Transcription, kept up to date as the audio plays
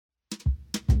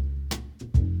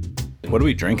What are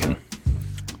we drinking?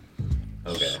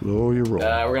 Okay. Slow your roll.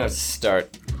 We're gonna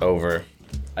start over.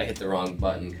 I hit the wrong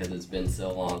button because it's been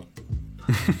so long.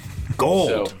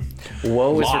 Gold. So,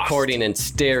 Woe is Lost. recording in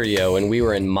stereo, and we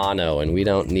were in mono, and we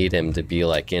don't need him to be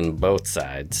like in both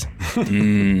sides.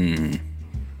 You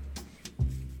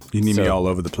need me So- all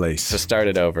over the place. So start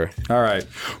it over. All right.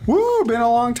 Woo, been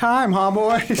a long time, huh,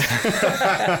 boys?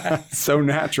 So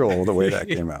natural the way that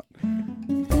came out.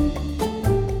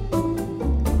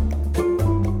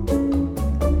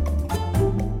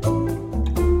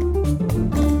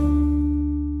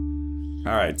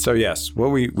 All right. So yes,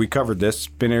 well, we covered this.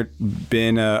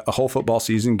 Been a whole football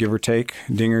season, give or take.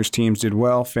 Dinger's teams did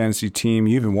well. Fantasy team,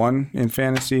 you even won in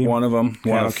fantasy. One of them.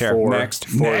 Yeah, I One don't of care. four. Next.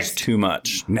 Four Next. is too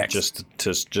much. Next.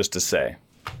 Just to say,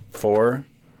 4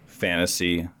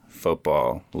 fantasy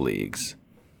football leagues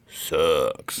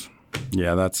sucks.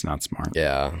 Yeah, that's not smart.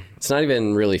 Yeah. It's not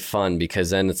even really fun because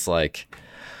then it's like,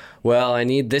 well, I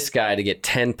need this guy to get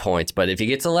 10 points, but if he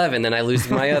gets 11, then I lose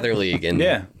my other league. And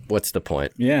Yeah. what's the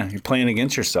point? Yeah, you're playing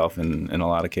against yourself in a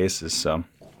lot of cases. So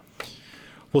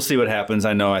we'll see what happens.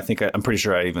 I'm pretty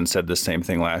sure I even said the same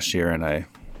thing last year, and I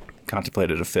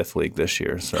contemplated a 5th league this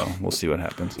year. So we'll see what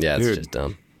happens. Yeah, it's Dude. just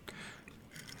dumb.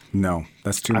 No,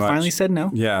 that's too I much. finally said no.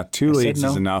 Yeah, 2 I said leagues no.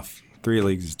 is enough. 3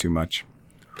 leagues is too much.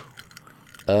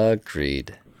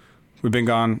 Agreed. We've been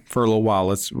gone for a little while.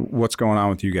 What's going on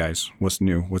with you guys? What's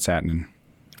new? What's happening?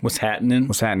 What's happening?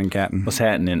 What's happening, Captain? What's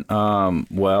happening?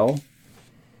 Well,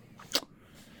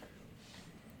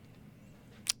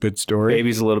 Good story.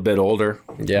 baby's a little bit older.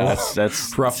 Yeah.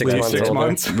 That's Roughly 6 6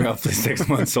 months months. roughly 6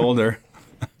 months older.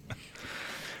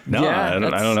 No, Yeah, I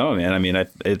that's- don't know, man. I mean,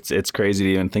 it's crazy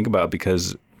to even think about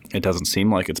because it doesn't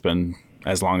seem like it's been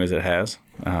as long as it has.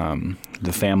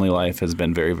 The family life has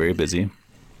been very, very busy.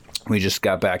 We just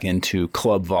got back into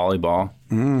club volleyball.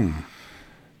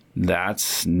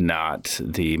 That's not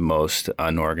the most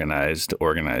organized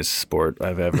sport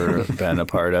I've ever been a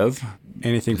part of.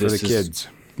 Anything for the This is- kids.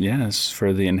 Yes,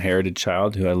 for the inherited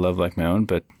child who I love like my own,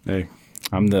 but Hey,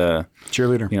 I'm the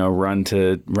cheerleader.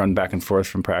 run back and forth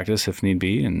from practice if need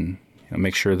be, and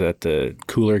make sure that the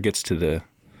cooler gets to the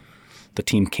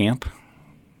team camp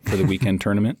for the weekend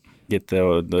tournament. Get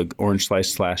the orange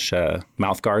slice /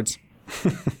 mouth guards.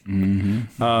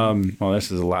 Well,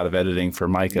 this is a lot of editing for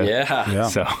Micah. Yeah.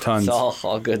 So Tons. It's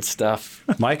all good stuff.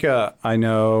 Micah, I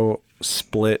know,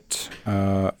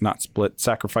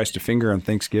 sacrificed a finger on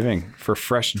Thanksgiving for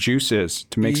fresh juices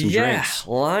to make some drinks.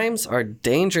 Limes are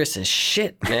dangerous as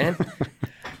shit, man.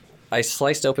 I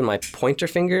sliced open my pointer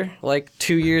finger like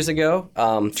 2 years ago,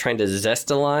 trying to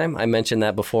zest a lime. I mentioned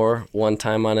that before one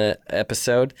time on an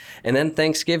episode. And then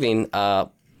Thanksgiving,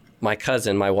 my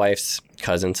cousin, my wife's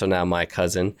cousin, so now my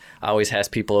cousin, always has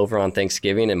people over on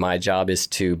Thanksgiving, and my job is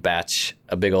to batch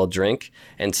a big old drink.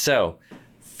 And so,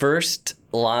 first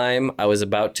lime I was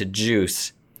about to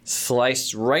juice,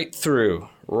 sliced right through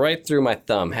my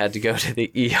thumb. Had to go to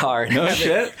the ER and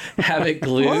have it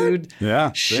glued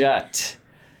Yeah. shut.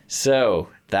 So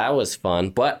that was fun,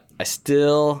 but I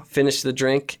still finished the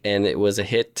drink, and it was a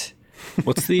hit.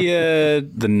 what's the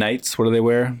Knights? What do they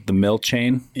wear? The mill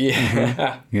chain.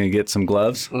 Yeah, You gonna get some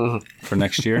gloves for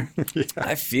next year?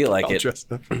 I feel like it.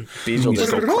 Dressed up. Beetle You're does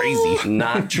so crazy.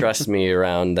 not trust me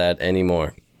around that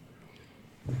anymore.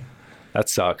 That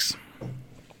sucks.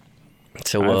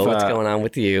 So, Will, what's I've, going on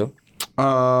with you?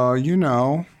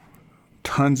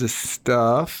 Tons of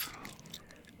stuff.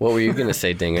 What were you gonna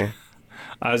say, Dinger?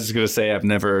 I was just gonna say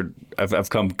I've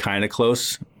come kind of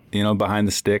close, behind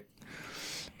the stick,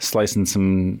 slicing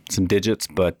some digits,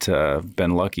 but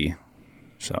been lucky.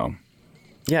 So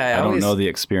Yeah, I don't always- know the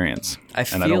experience, I and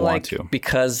feel I don't like want to.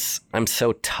 because I'm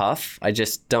so tough, I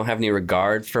just don't have any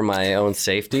regard for my own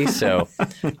safety. So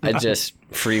I just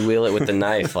freewheel it with the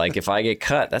knife. Like if I get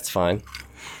cut, that's fine.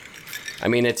 I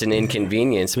mean, it's an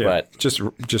inconvenience, but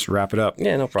Just wrap it up.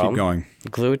 yeah, no problem. Keep going.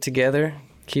 Glue it together.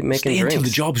 Keep making drinks.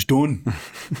 job's done.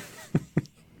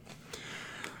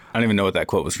 I don't even know what that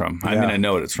quote was from. I mean, Yeah. I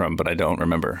know what it's from, but I don't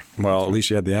remember. Well, at least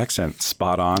you had the accent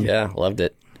spot on. Yeah, loved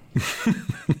it.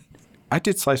 I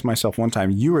did slice myself one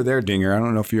time. You were there, Dinger. I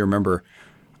don't know if you remember,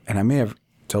 and I may have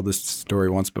told this story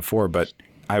once before, but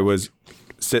I was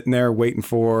sitting there waiting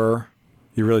for.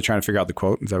 You're really trying to figure out the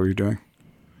quote. Is that what you're doing?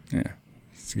 Yeah,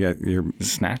 So you're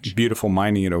snatch. beautiful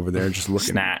mining it over there, just looking.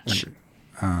 Snatch.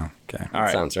 Oh, okay. All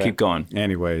right, Sounds right. keep going.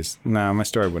 Anyways, no, my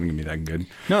story wouldn't be that good.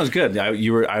 No, it was good.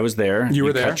 I was there. You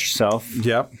were there? Cut yourself.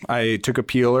 Yep. I took a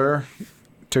peeler,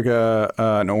 took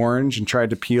an orange and tried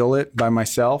to peel it by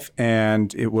myself,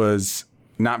 and it was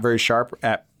not very sharp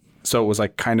so it was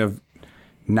like kind of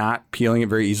not peeling it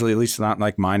very easily, at least not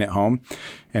like mine at home.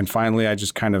 And finally, I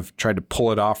just kind of tried to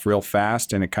pull it off real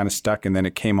fast, and it kind of stuck, and then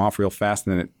it came off real fast,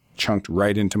 and then it chunked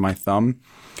right into my thumb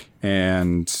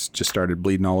and just started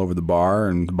bleeding all over the bar,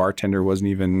 and the bartender wasn't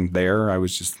even there. I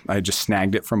just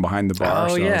snagged it from behind the bar. Oh,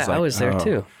 so yeah, I was there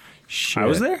too. Shit. I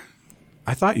was there.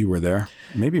 I thought you were there.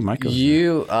 Maybe Mike was there.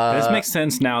 You, This makes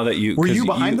sense now that you... Were 'cause you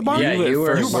behind the bar? yeah, you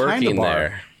were you were behind the working bar.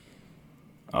 there.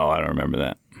 Oh, I don't remember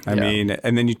that. I mean,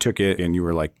 and then you took it and you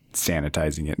were like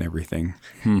sanitizing it and everything.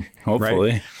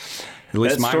 Hopefully. At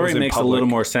least That mine story was in makes a public. little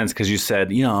more sense because you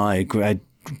said, I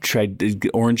tried to get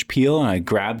orange peel and I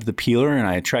grabbed the peeler and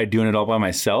I tried doing it all by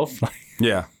myself.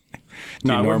 Yeah.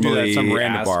 No, I you wouldn't do that at normally some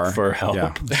random ask bar. for help.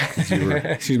 Yeah.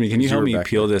 Excuse me, can you you help were me back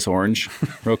peel this orange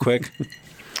real quick?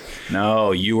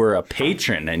 No, you were a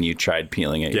patron and you tried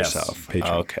peeling it Yes, yourself.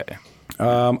 patron. Okay.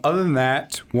 Other than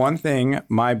that, one thing,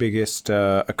 my biggest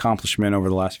accomplishment over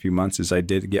the last few months is I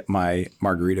did get my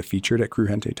margarita featured at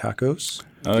Crujente Tacos.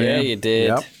 Oh, Yeah, you did.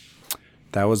 Yep.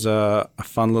 That was a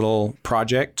fun little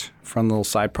project, fun little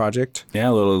side project. Yeah,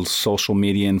 a little social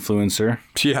media influencer.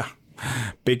 Yeah.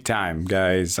 Big time,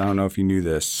 guys. I don't know if you knew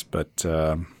this, but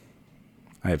I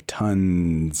have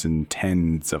tons and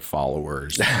tens of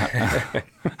followers.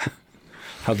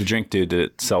 How'd the drink do? Did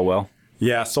it sell well?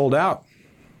 Yeah, sold out.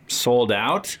 Sold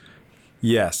out?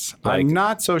 Yes. Like- I'm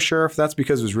not so sure if that's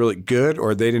because it was really good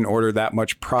or they didn't order that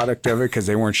much product of it because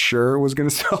they weren't sure it was going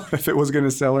to sell, if it was going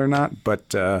to sell or not.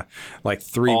 But like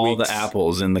 3 All weeks. the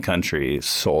apples in the country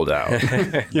sold out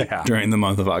Yeah. during the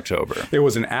month of October. It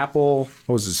was an apple,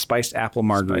 what was it? Spiced apple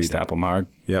margarita. Spiced apple marg.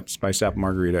 Yep. Spiced apple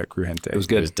margarita at Crujente. It was It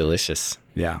good. was delicious.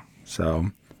 Yeah.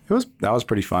 So that was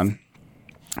pretty fun.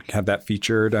 Had that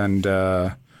featured and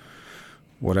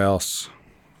what else?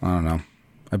 I don't know.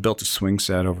 I built a swing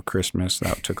set over Christmas.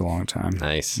 That took a long time.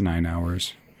 Nice. 9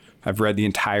 hours. I've read the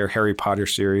entire Harry Potter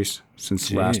series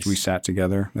since last we sat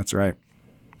together. That's right.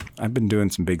 I've been doing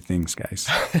some big things, guys.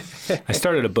 I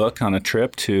started a book on a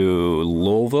trip to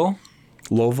Louisville.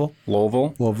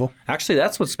 Louisville. Actually,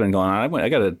 that's what's been going on. I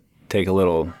got to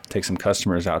take some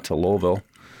customers out to Louisville.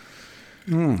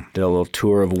 Did a little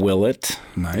tour of Willet,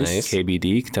 Nice.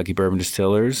 KBD, Kentucky Bourbon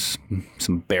Distillers,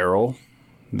 some Barrel,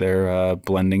 their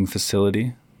blending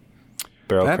facility,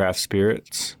 Barrel That- Craft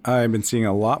Spirits. I've been seeing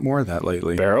a lot more of that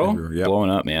lately. Barrel, Everywhere. Yep. blowing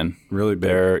up, man. Really big.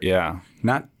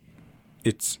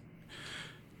 It's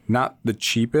not the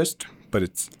cheapest, but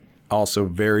it's also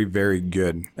very, very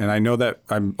good. And I know that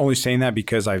I'm only saying that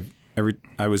because I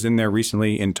was in there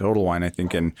recently in Total Wine, I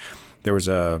think, and there was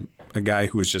a guy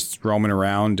who was just roaming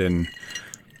around, and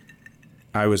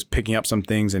I was picking up some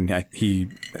things, and he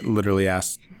literally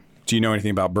asked, "Do you know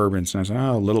anything about bourbons?" And I said,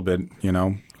 "Oh, a little bit, you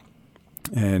know."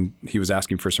 And he was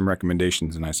asking for some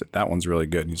recommendations, and I said, "That one's really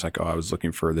good." And he's like, "Oh, I was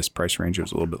looking for this price range. It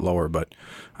was a little bit lower," but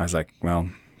I was like, "Well,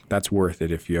 that's worth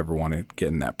it if you ever want to get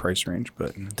in that price range."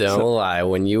 But Don't lie.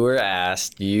 When you were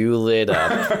asked, you lit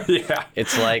up. yeah,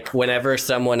 It's like whenever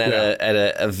someone at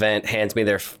a event hands me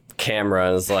their camera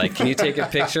and is like, "Can you take a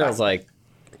picture?" I was like,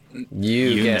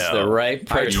 "You guessed know. the right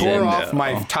I person." tore off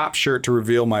my top shirt to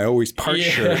reveal my always part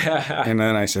shirt, and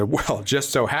then I said, "Well,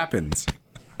 just so happens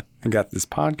I got this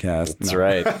podcast." That's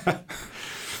right.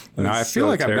 Now I feel so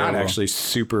like I'm not terrible. actually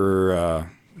super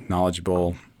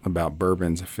knowledgeable about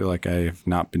bourbons. I feel like I have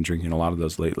not been drinking a lot of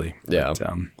those lately. Yeah.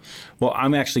 But, Well,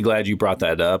 I'm actually glad you brought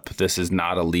that up. This is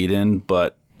not a lead-in,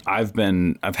 but I've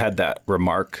had that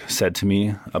remark said to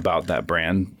me about that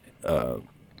brand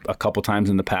a couple times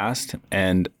in the past,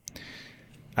 and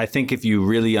I think if you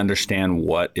really understand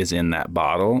what is in that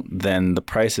bottle, then the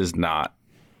price is not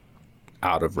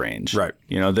out of range. Right.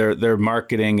 You know, their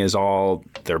marketing is all,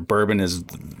 their bourbon is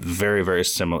very, very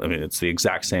similar. I mean, it's the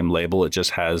exact same label. It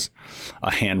just has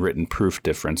a handwritten proof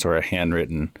difference or a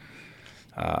handwritten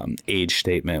age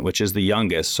statement, which is the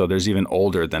youngest. So there's even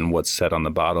older than what's said on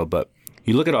the bottle. But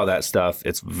you look at all that stuff,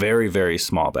 it's very, very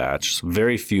small batch.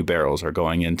 Very few barrels are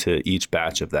going into each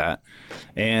batch of that.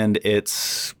 And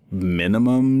it's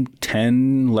minimum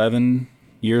 10, 11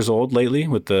 years old lately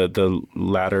with the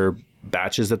latter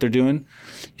batches that they're doing.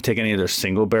 You take any of their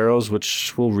single barrels,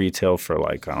 which will retail for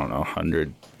like, I don't know,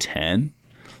 110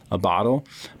 a bottle.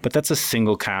 But that's a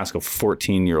single cask of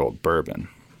 14-year-old bourbon.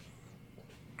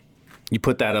 You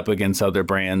put that up against other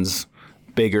brands,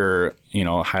 bigger, you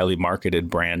know, highly marketed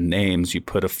brand names, you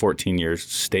put a 14-year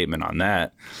statement on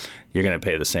that, you're going to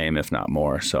pay the same, if not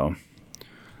more. So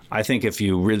I think if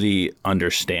you really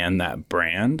understand that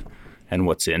brand and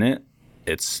what's in it,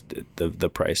 it's the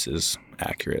price is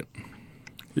accurate.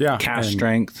 yeah. Cask and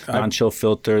strength, non-chill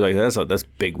filter, like that's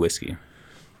big whiskey.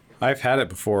 I've had it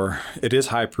before. It is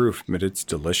high proof, but it's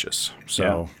delicious.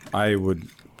 So I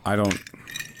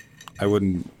I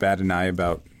wouldn't bat an eye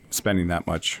about spending that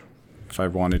much if I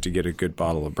wanted to get a good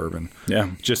bottle of bourbon.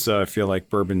 Yeah. Just I feel like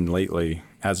bourbon lately,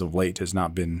 as of late, has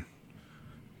not been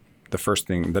the first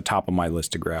thing, the top of my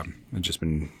list to grab. I've just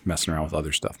been messing around with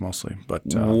other stuff mostly. But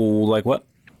Like what?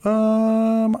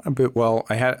 I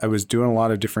was doing a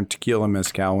lot of different tequila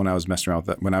mezcal when I was messing around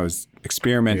with that, when I was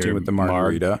experimenting with the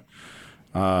margarita.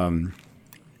 I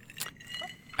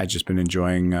just been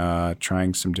enjoying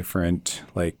trying some different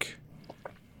like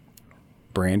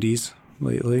brandies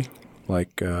lately,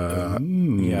 like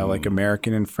like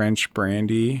American and French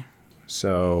brandy.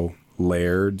 So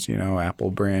Laird's,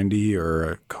 apple brandy or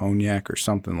a cognac or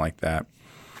something like that,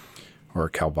 or a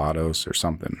Calvados or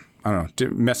something. I don't know.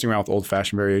 Messing around with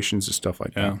old-fashioned variations and stuff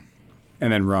like that.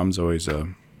 And then rum's always I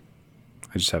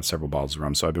just have several bottles of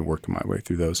rum, so I've been working my way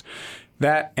through those.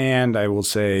 That, and I will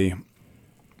say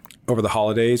over the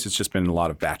holidays, it's just been a lot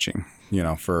of batching,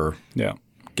 for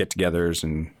get-togethers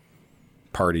and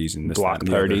parties and this, block that, and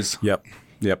the parties. Other.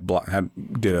 Yep.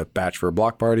 Did a batch for a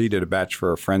block party, did a batch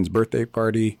for a friend's birthday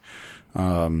party.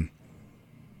 And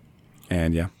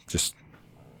just,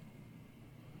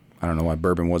 I don't know why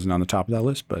bourbon wasn't on the top of that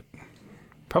list, but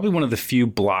Probably one of the few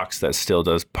blocks that still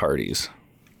does parties.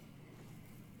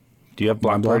 Do you have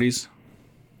block block? parties?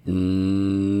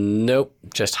 Nope.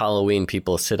 Just Halloween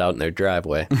people sit out in their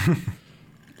driveway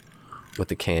with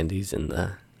the candies and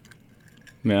the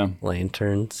Yeah.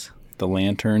 lanterns. The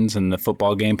lanterns and the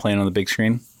football game playing on the big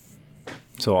screen.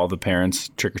 So all the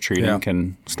parents trick-or-treating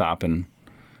can stop and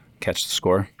catch the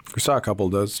score. we saw a couple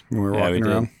of those when we were Yeah, we walking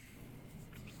did. around.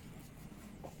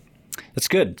 That's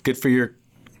good. Good for your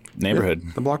neighborhood.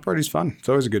 The block party's fun. It's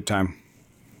always a good time.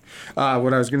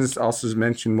 What I was going to also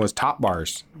mention was Top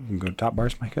Bars. You can go to Top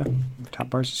Bars, Micah. Top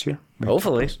Bars is here.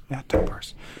 Hopefully. Yeah, Top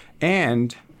Bars.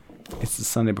 And it's the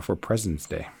Sunday before President's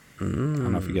Day. I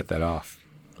don't know if you get that off.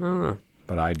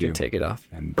 But I do. Take it off.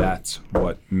 And that's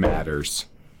what matters.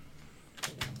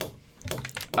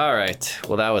 All right.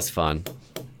 Well, that was fun.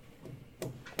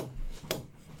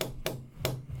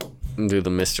 Do the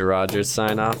Mr. Rogers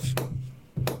sign off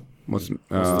What's because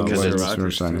what's it's, Mr.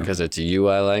 Rogers? because it's you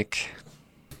I like.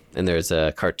 And there's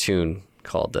a cartoon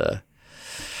called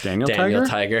Daniel Daniel Tiger?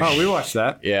 Tiger. Oh, we watched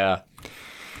that. yeah.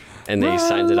 And they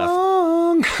signed it off.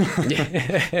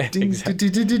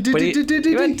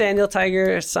 But Daniel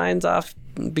Tiger signs off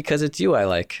because it's you I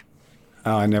like.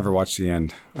 Oh, I never watched the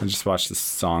end. I just watched the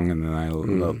song and then I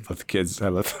let the kids. I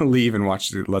let them leave and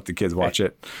let the kids watch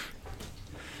it.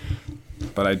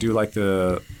 But I do like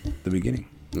the beginning,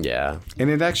 Yeah. and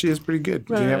it actually is pretty good.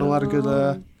 They have a lot of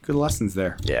good lessons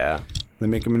there. Yeah. They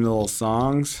make them into little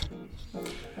songs.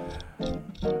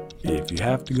 If you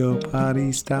have to go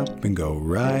potty, stop and go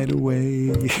right away.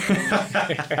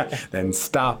 Then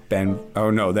stop and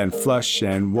then flush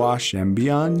and wash and be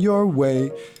on your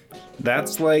way.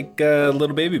 That's like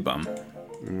Little Baby Bum.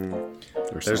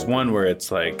 There's one where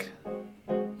it's like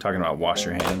talking about wash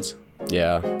your hands.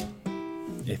 Yeah.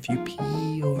 If you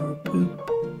pee or poop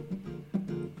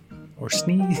or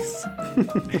sneeze.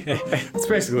 It's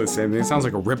basically the same thing. It sounds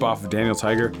like a ripoff of Daniel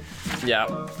Tiger. Yeah.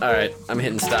 All right. I'm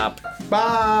hitting stop.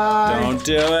 Bye. Don't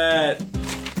do it.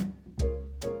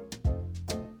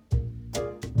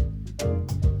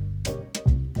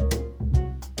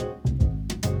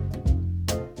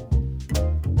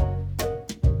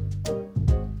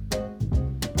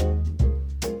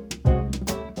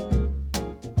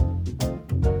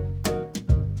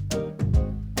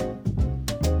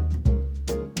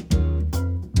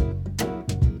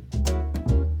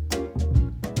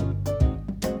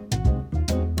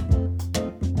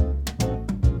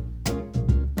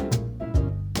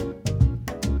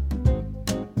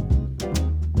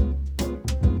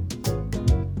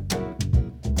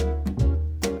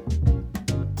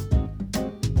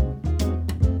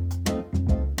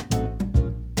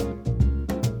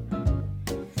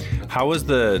 How was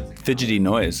the fidgety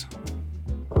noise?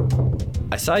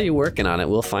 I saw you working on it.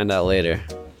 We'll find out later.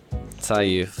 Saw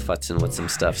you futzing with some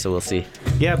stuff, so we'll see.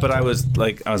 Yeah, but I was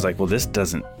like, well, this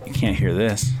doesn't. You can't hear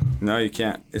this. No, you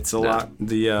can't. It's a lot.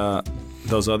 The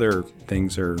those other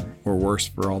things were worse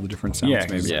for all the different sounds. Yeah,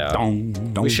 maybe. yeah.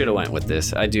 Dong, We should have went with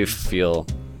this. I do feel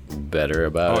better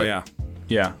about Oh it. yeah,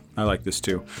 Yeah. I like this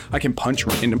too. I can punch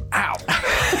random. Ow!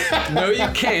 No, you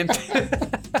can't.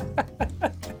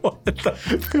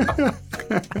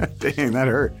 Dang, that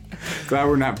hurt. Glad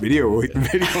we're not videoing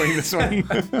this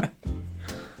one.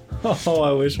 Oh,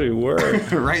 I wish we were.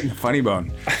 Right in the funny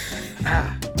bone.